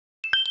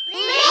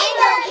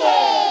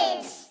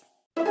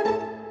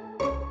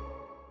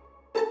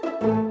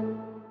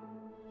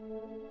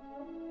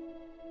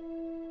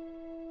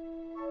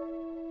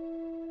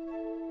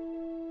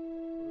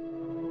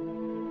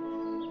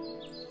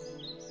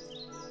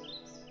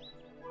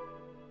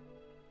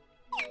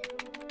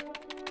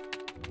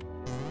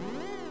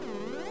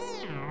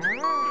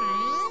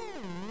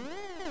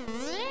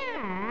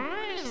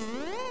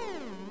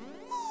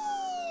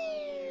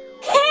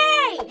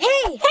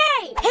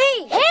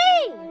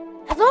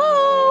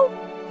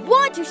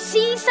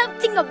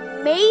something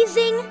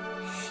amazing?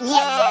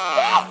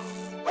 Yes!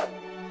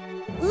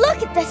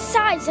 Look at the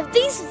size of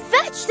these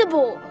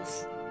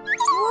vegetables!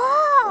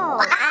 Whoa!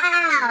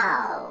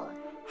 Wow!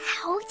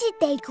 How did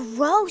they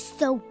grow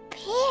so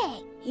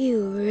big?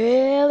 You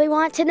really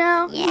want to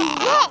know?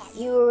 Yes!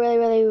 You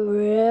really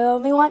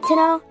want to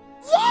know?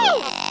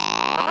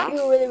 Yes!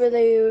 You really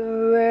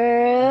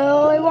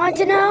want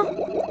to know?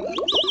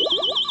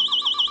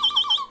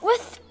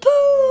 With Pooh!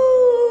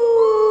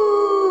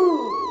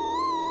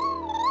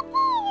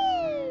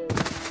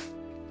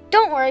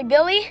 Don't worry,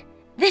 Billy.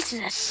 This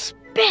is a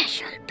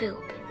special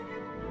poop.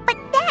 But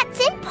that's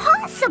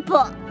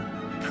impossible!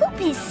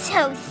 Poop is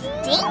so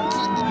stinky.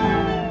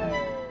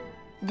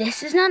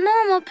 This is not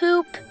normal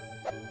poop.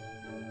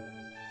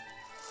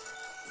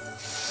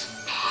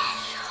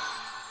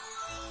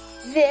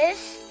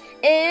 This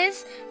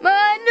is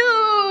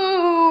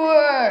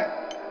manure!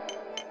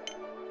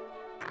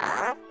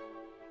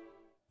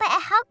 But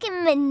how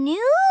can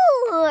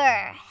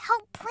manure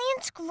help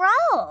plants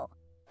grow?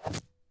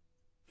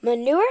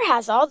 Manure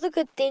has all the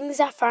good things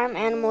that farm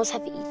animals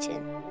have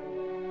eaten.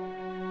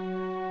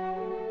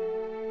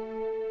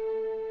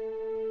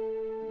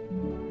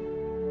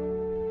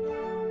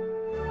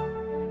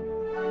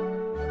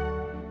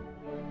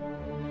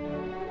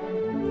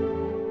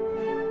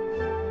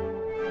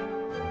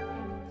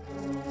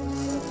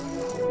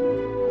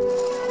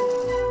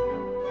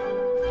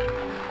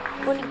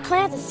 When you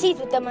plant the seeds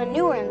with the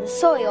manure in the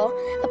soil,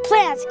 the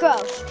plants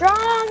grow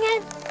strong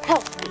and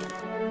healthy.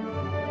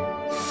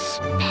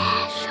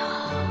 Special.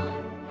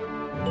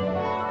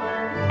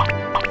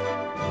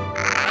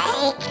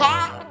 I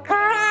can't grow.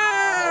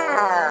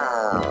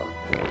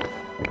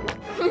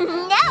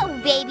 No,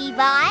 baby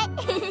bot.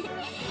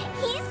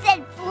 He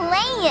said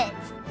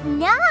plants,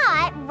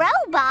 not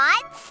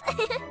robots.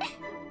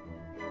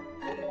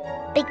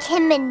 But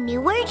can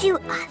manure do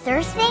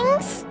other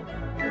things?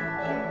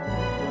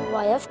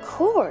 Why, of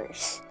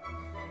course.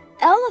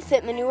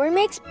 Elephant manure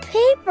makes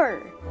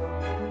paper.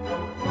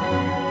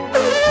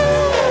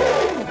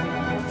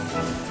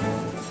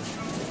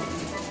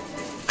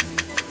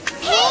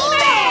 Paper!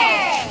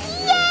 Yay!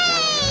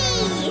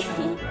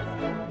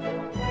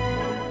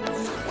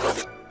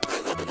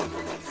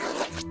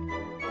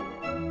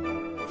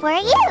 For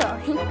you.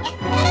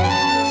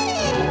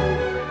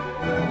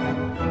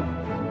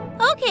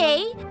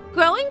 Okay,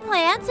 growing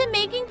plants and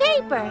making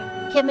paper.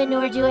 Can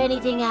manure do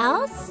anything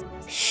else?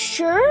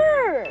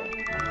 Sure.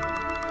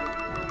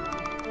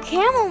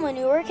 Camel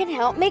manure can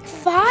help make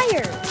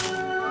fire.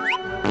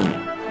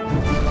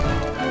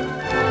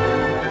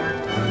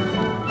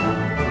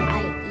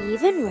 I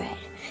even read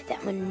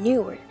that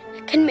manure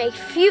can make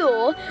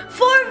fuel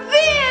for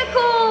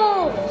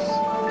vehicles.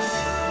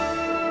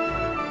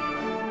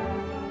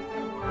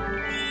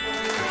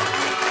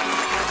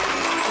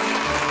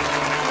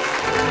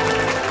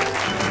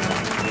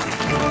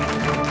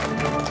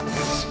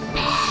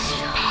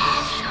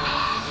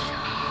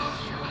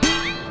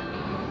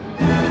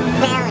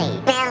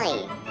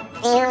 Billy,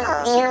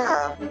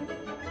 fuel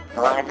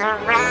for the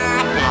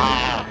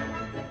rocket.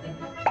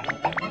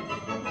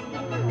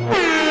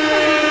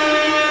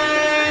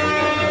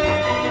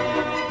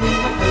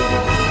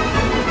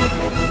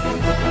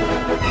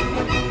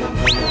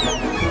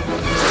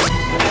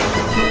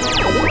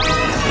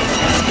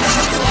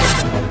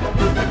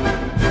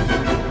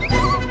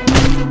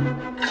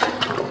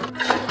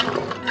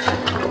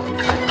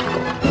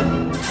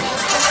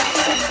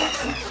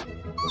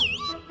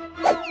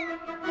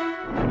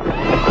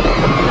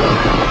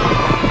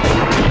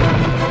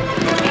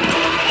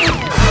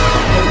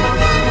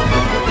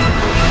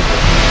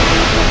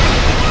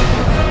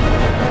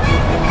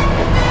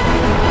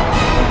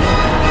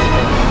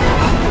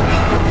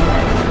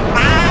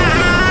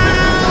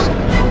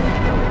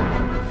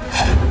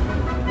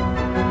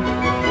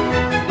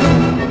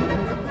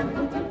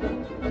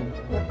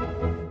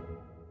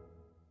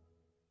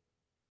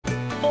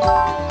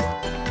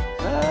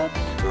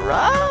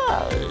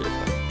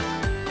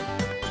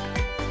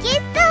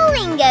 Get the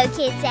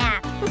Lingokids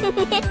app.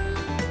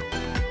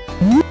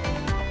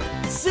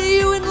 See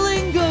you in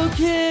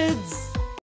Lingokids!